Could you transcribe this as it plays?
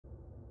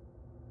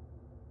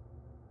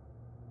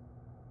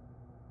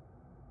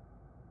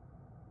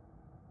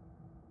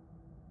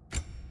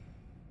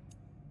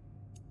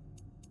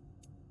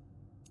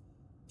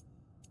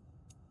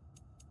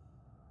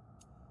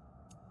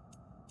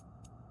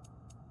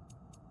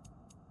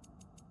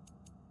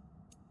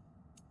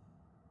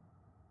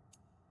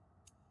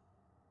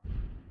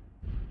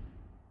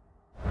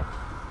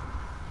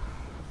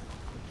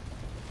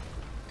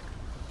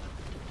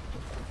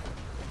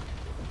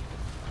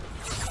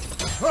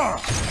Oh,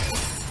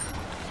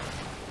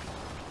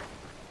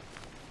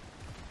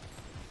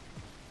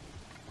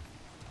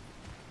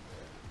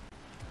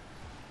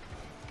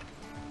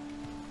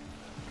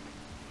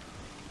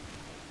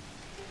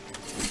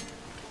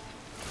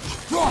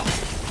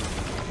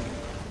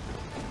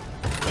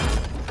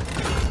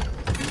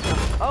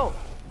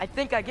 I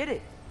think I get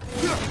it.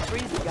 If you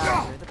freeze the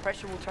geyser, the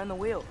pressure will turn the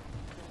wheel.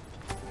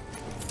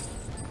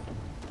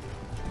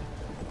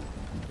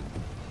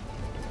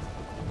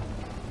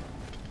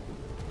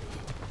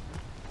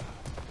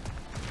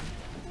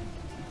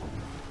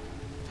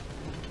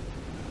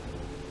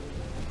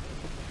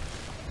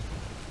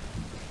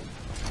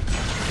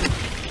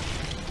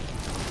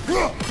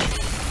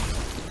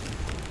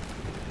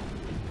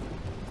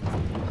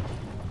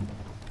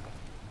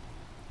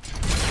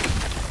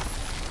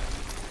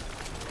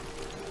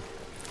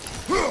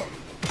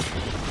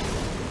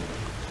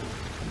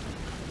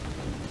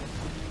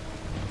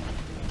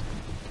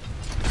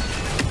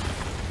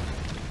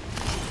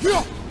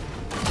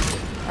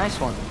 Nice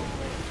one.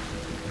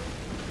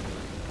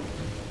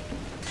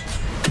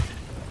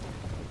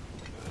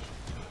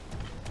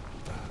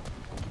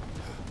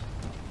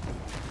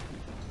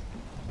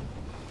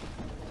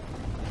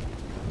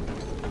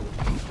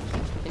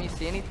 Can you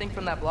see anything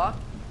from that block?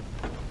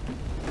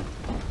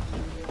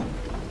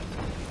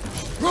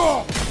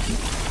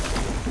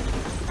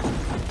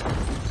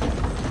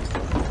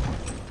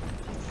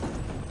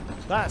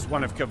 That's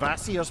one of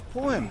Cavassier's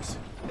poems.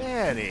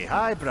 Very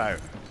highbrow.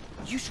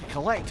 You should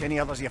collect any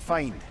others you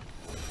find.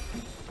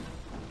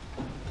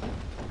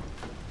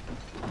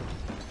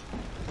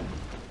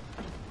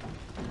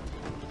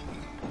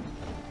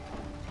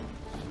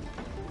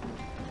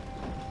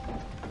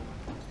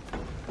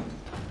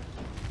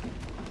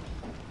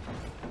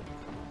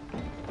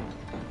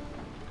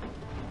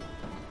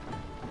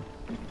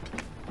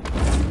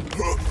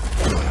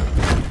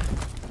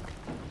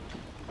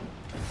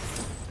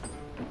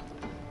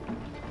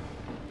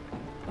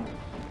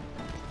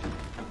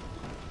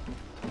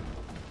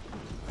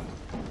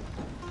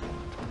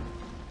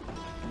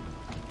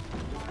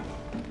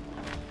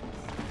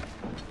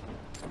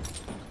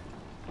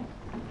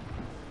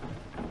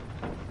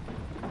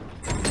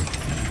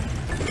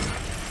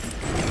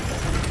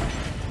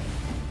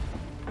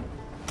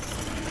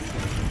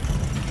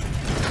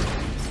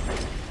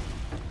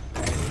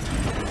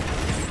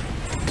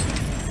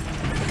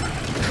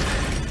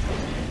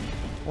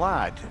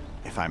 Lad,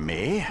 if I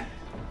may,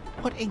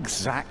 what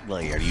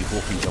exactly are you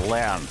hoping to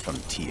learn from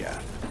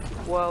Tia?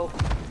 Well,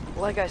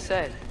 like I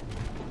said,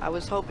 I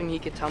was hoping he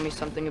could tell me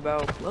something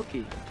about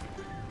Loki.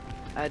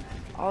 I'd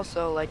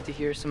also like to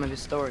hear some of his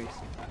stories.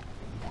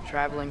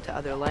 Traveling to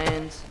other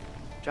lands,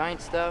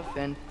 giant stuff,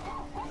 and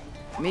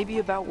maybe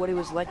about what it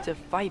was like to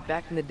fight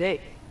back in the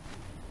day.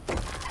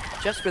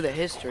 Just for the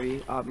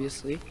history,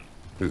 obviously.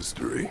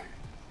 History?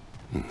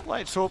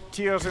 Let's hope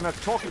Tyr's in a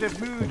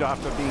talkative mood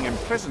after being in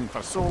prison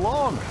for so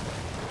long.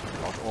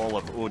 Not all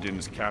of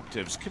Odin's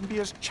captives can be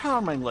as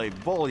charmingly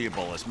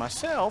voluble as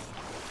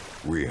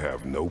myself. We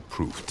have no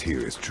proof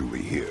Tyr is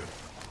truly here.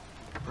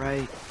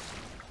 Right.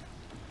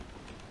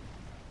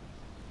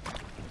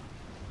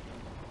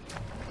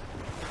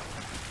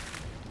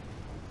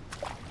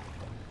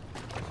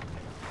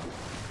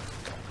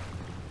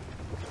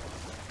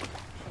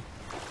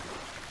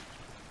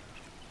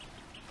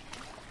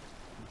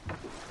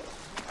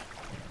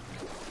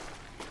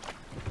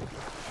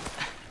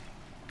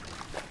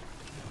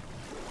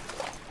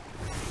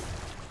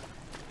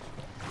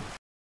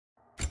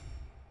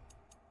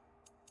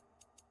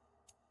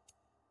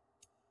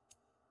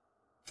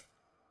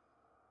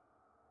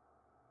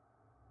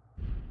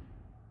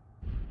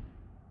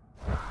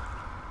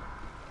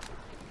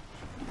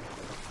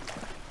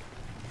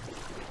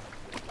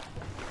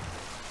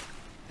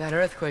 That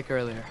earthquake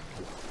earlier.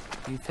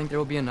 Do you think there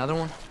will be another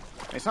one?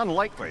 It's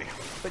unlikely,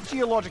 but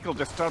geological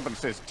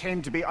disturbances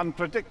tend to be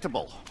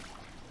unpredictable.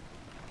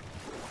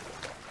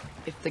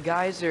 If the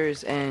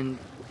geysers and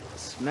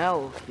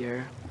smell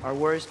here are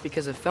worse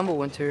because of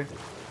Fimbulwinter,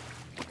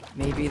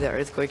 maybe the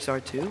earthquakes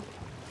are too?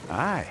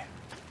 Aye.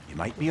 You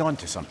might be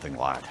onto something,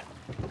 lad.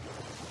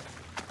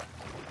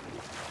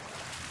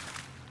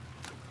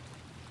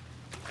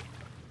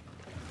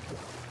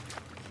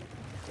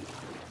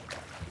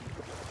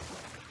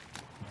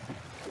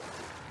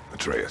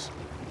 Atreus,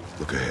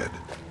 look ahead.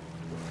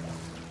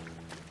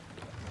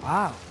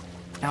 Wow.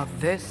 Now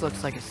this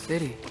looks like a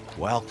city.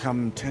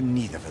 Welcome to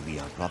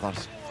Nidavellir,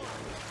 brothers.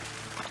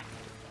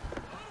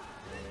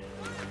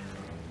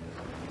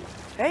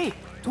 Hey,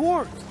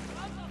 dwarves!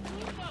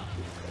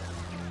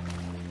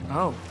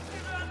 Oh.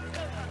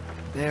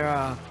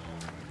 They're,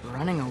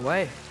 running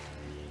away.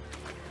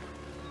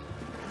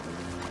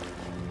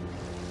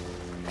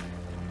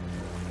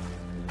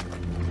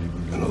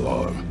 An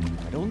alarm.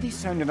 I'd only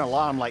sound an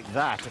alarm like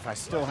that if I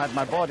still had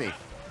my body,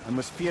 and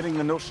was fearing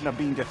the notion of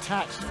being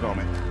detached from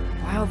it.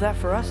 Why that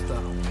for us,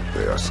 though?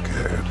 They are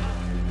scared.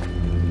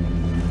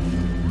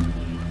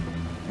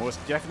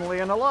 Most definitely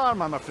an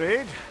alarm, I'm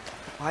afraid.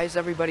 Why is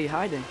everybody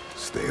hiding?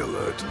 Stay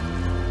alert.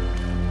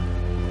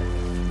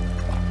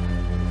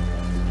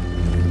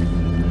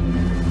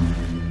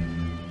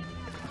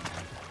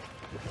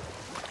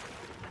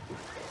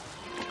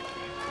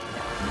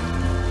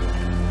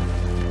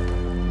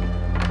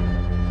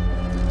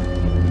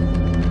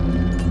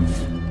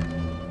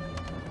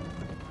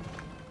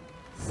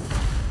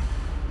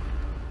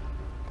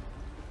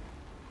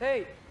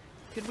 Hey,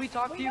 could we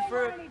talk to you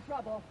for... We don't want any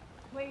trouble,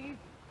 please.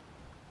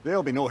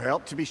 There'll be no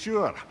help, to be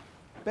sure.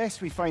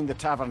 Best we find the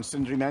tavern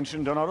Sindri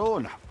mentioned on our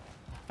own.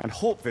 And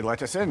hope they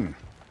let us in.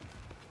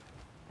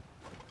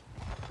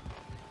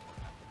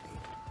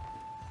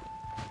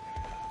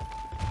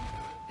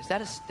 Is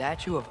that a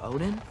statue of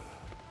Odin?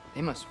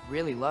 They must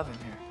really love him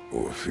here.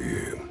 Or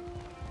fear him.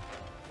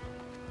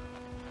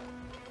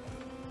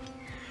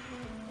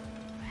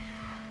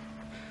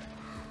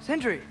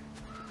 Sindri!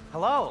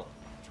 Hello.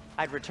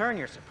 I'd return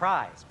your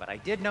surprise, but I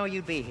did know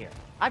you'd be here.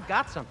 I've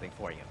got something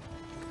for you.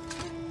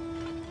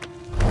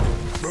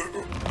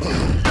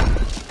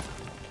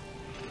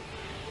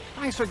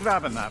 Thanks for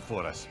grabbing that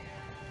for us.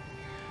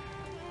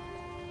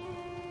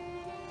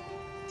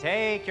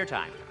 Take your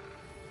time.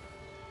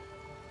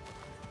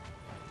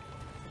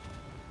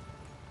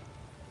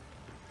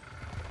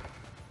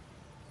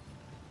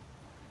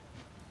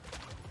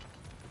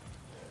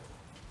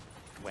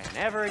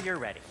 Whenever you're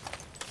ready.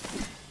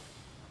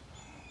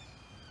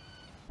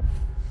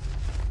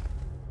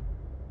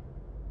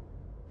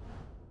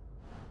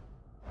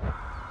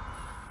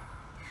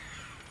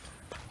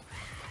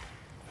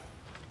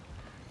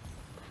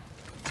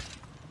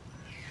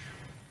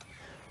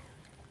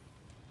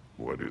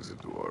 What is it,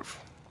 dwarf?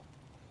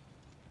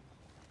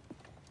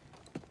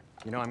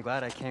 You know, I'm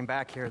glad I came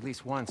back here at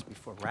least once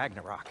before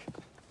Ragnarok.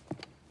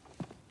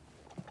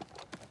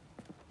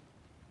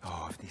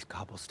 Oh, if these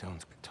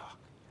cobblestones could talk.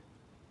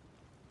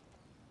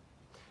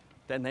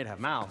 Then they'd have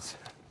mouths.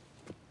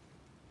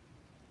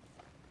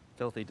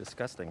 Filthy,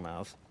 disgusting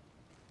mouths.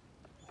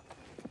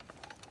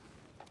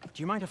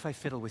 Do you mind if I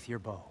fiddle with your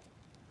bow?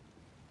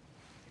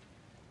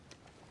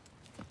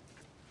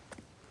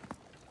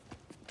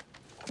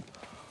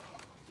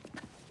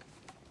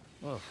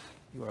 Oh,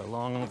 you are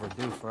long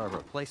overdue for a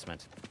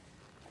replacement.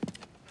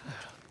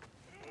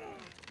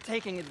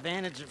 Taking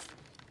advantage of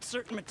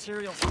certain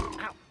materials.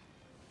 Ow.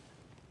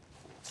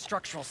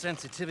 Structural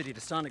sensitivity to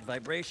sonic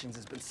vibrations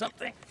has been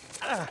something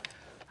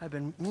I've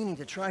been meaning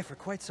to try for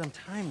quite some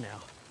time now.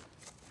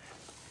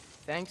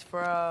 Thanks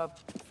for,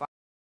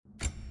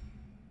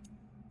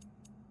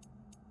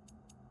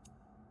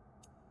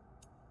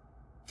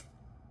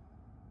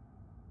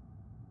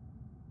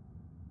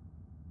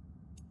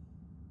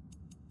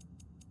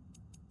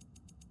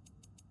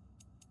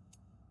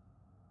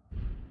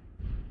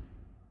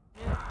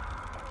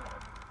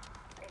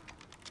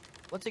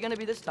 What's it gonna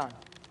be this time?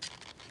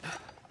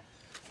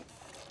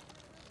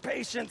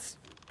 Patience.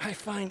 I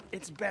find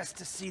it's best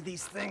to see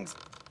these things,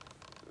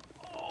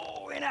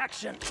 in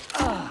action.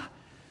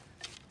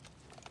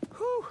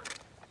 Whew.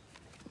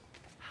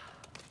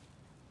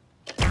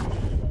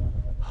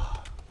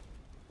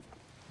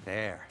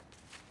 There.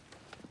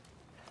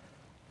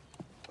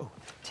 Oh,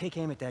 take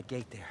aim at that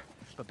gate there.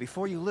 But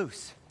before you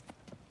loose,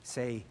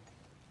 say,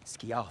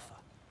 Skialfa.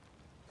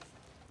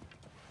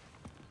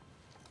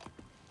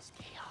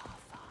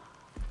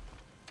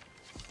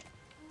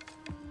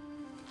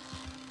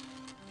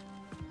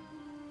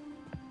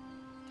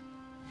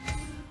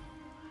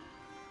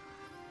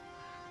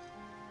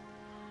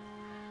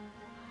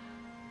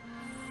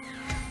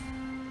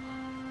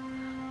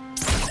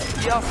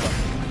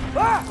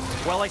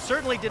 Well, I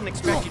certainly didn't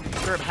expect you to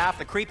disturb half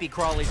the creepy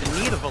crawlies in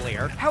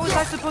Nidavellir. How was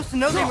I supposed to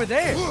know they were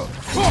there?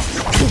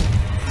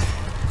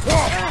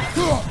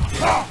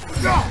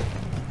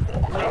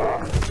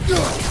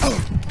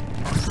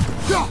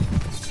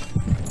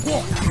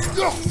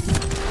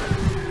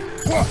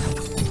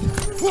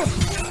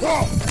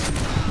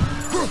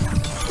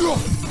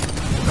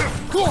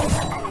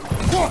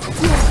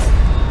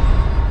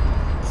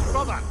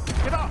 Brother!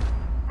 Get up!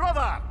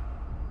 Brother!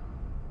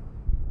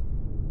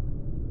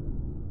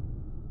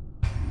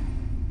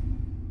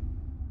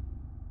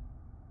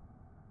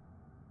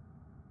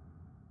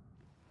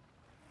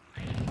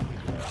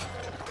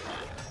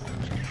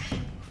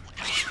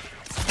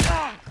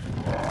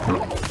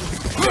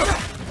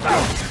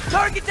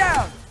 Target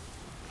down!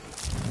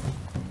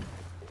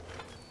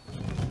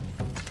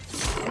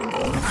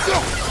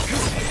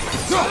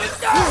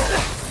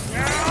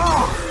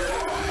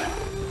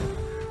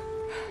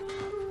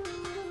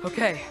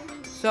 Okay,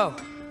 so,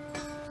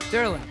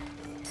 Sterling.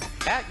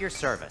 At your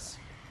service.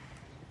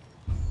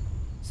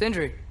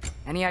 Sindri,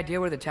 any idea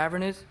where the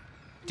tavern is?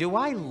 Do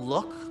I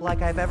look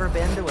like I've ever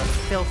been to a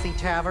filthy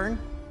tavern?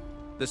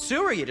 The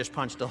sewer you just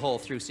punched a hole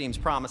through seems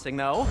promising,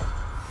 though.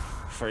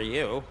 For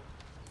you.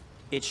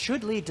 It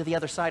should lead to the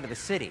other side of the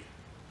city.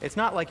 It's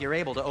not like you're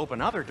able to open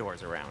other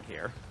doors around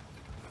here.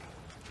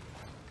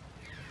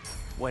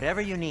 Whatever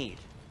you need.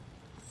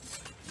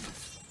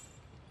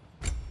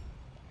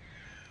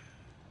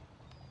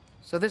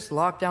 So this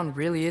lockdown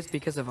really is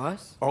because of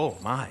us? Oh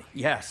my,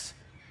 yes.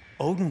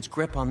 Odin's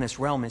grip on this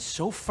realm is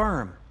so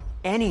firm,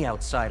 any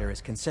outsider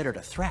is considered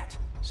a threat.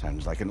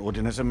 Sounds like an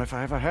Odinism if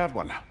I ever heard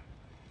one.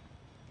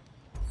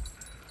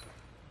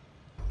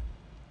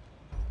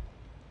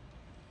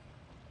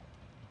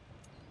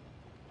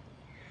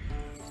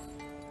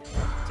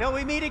 Till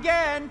we meet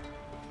again!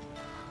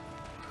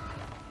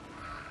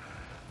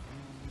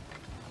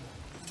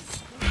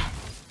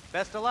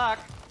 Best of luck!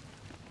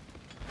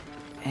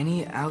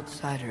 any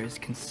outsider is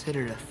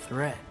considered a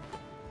threat.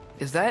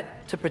 Is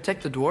that to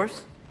protect the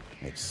dwarves?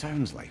 It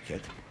sounds like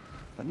it.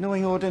 But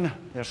knowing Odin,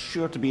 there's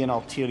sure to be an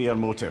ulterior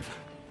motive.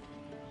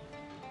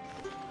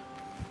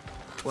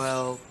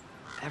 Well,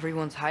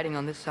 everyone's hiding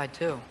on this side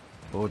too.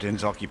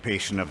 Odin's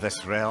occupation of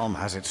this realm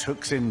has its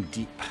hooks in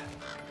deep.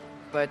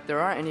 But there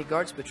aren't any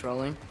guards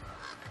patrolling.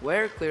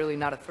 We're clearly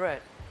not a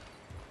threat.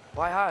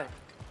 Why hide?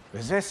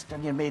 Resist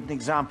and you're made an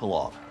example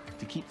of,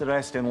 to keep the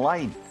rest in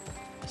line.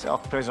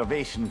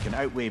 Self-preservation can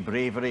outweigh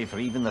bravery for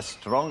even the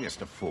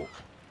strongest of folk.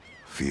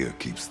 Fear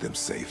keeps them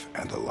safe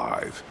and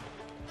alive.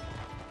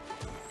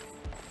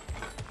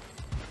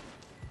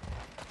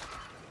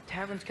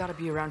 Tavern's gotta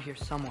be around here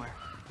somewhere.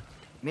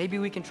 Maybe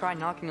we can try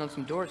knocking on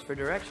some doors for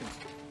directions.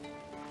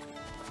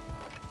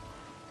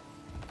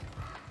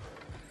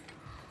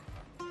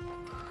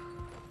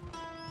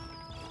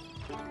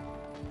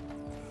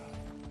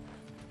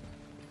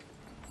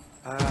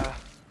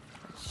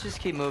 Let's just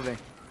keep moving.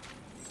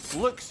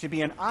 Looks to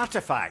be an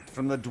artifact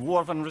from the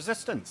Dwarven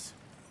Resistance.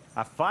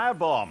 A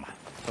firebomb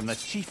from the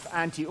chief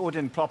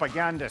anti-Odin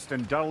propagandist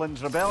in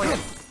Durlin's rebellion.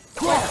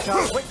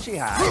 Sharp wit she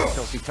had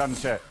until she turned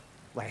to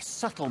less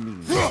subtle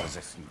means of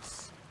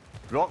resistance.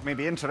 Brock may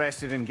be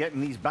interested in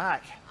getting these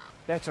back.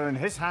 Better in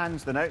his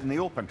hands than out in the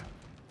open.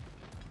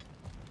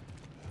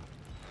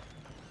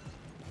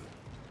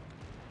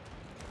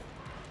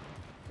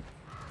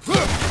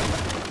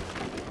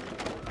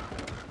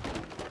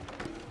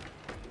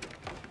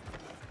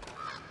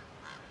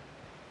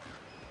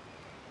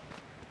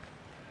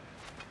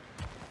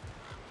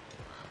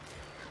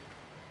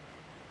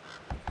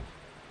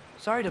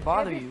 Sorry to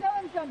bother If you. you're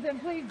selling something,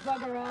 please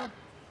bugger off.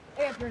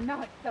 If you're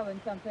not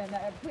selling something,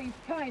 please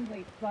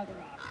kindly bugger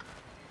off.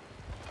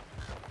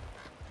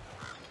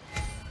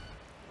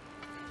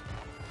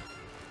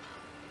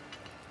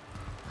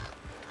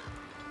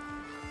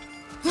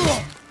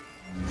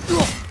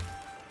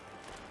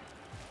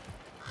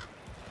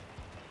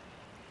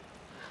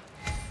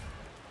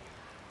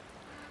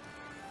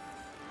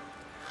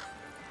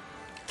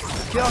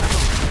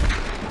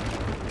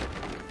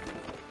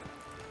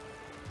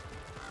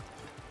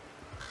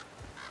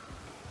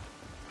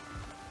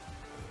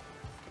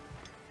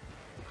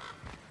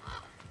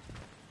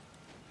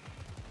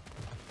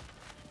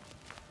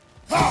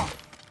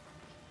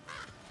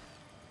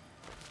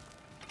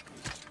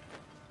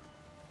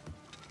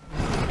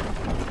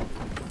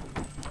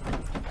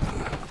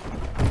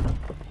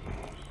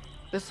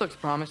 This looks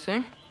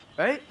promising,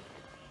 right?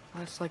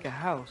 That's like a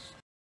house.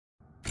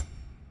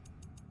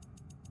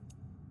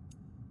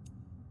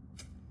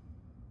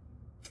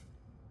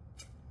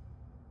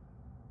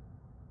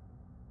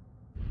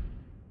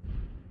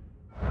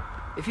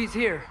 If he's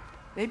here,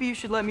 maybe you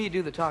should let me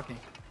do the talking.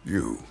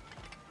 You.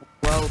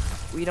 Well,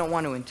 we don't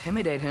want to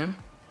intimidate him.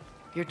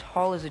 You're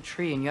tall as a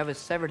tree and you have a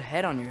severed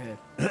head on your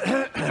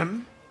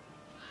head.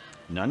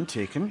 None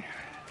taken.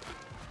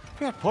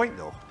 Fair point,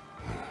 though.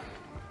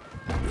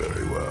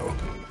 Very well.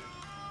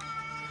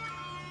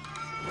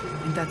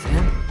 I think that's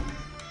him.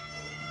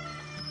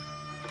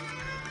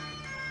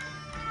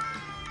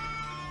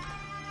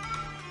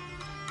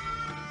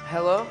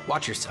 Hello?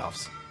 Watch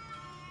yourselves.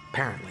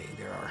 Apparently,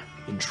 there are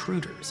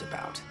intruders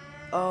about.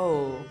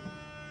 Oh,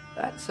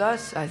 that's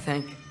us, I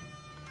think.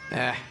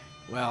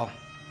 Well,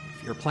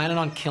 if you're planning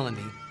on killing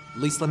me,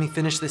 at least let me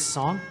finish this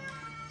song.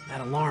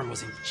 That alarm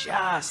was in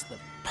just the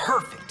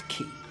perfect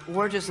key.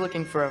 We're just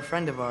looking for a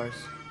friend of ours,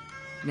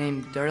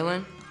 named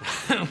Durlin.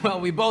 Well,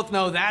 we both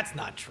know that's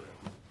not true.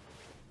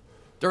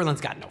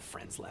 Durlin's got no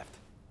friends left.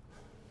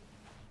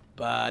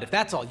 But if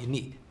that's all you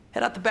need,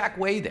 head out the back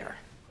way there,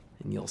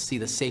 and you'll see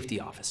the safety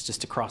office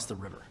just across the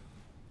river.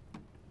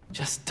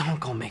 Just don't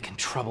go making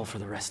trouble for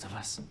the rest of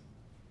us.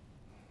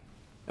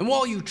 And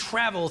while you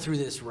travel through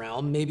this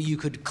realm, maybe you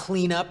could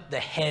clean up the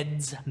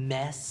head's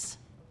mess?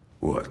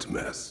 What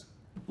mess?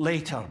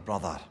 Later,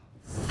 brother.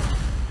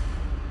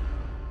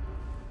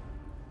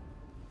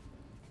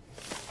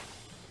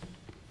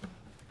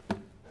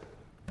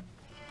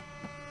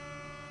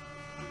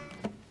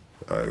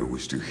 I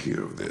wish to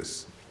hear of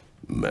this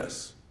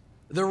mess.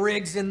 The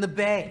rig's in the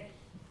bay.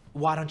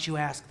 Why don't you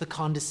ask the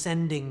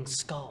condescending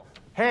skull?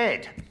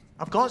 Head,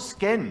 I've got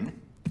skin.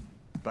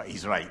 But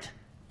he's right.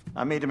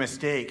 I made a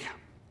mistake.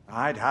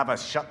 I'd have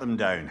us shut them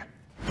down.